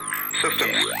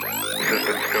Systems.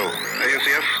 Systems go.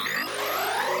 AOCS.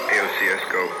 AOCS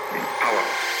go. Power.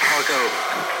 Power go.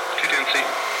 TTNC.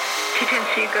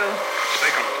 TTNC go.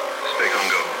 Spacon. Spacon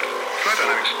go. Flight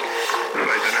Dynamics.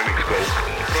 Flight Dynamics go.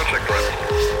 Project Rep.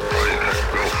 Project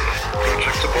go.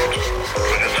 Project Support.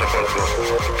 Project Support go.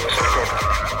 Softcore.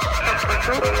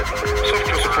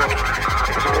 Software Support.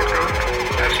 Support go.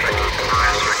 Abstract.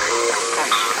 Abstract.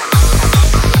 Comms.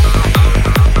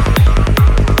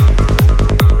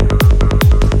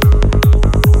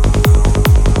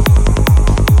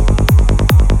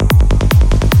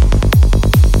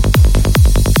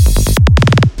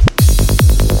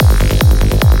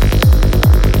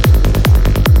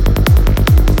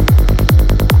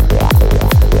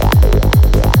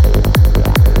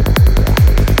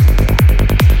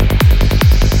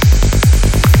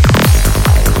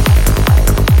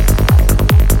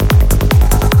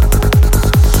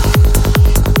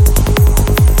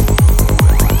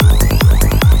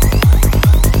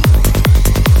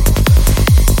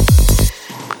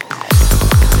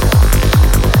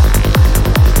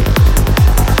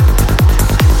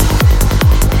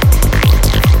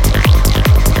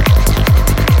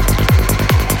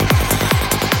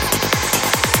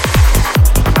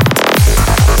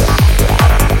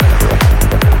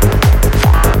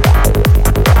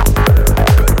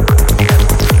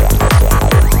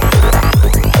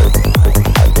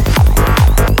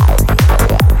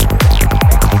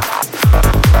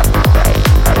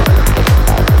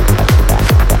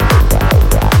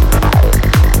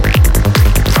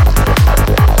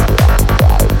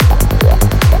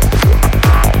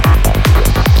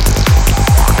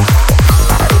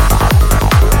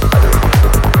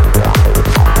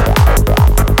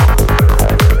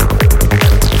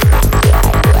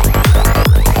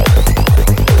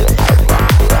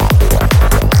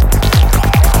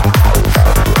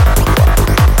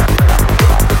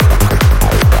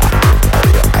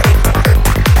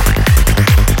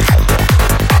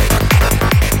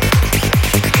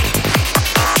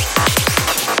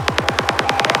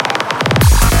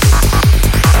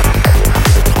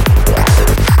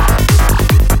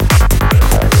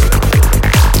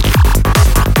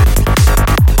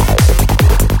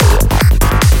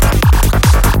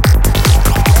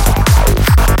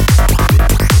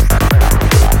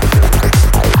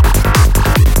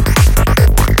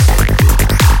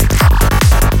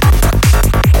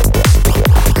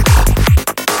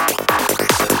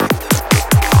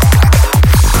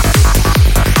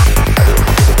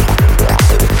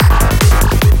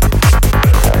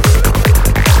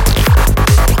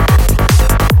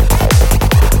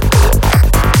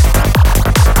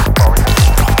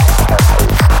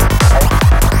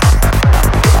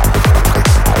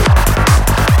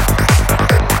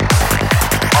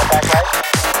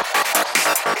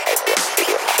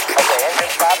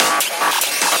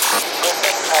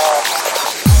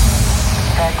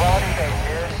 Tranquility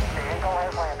Base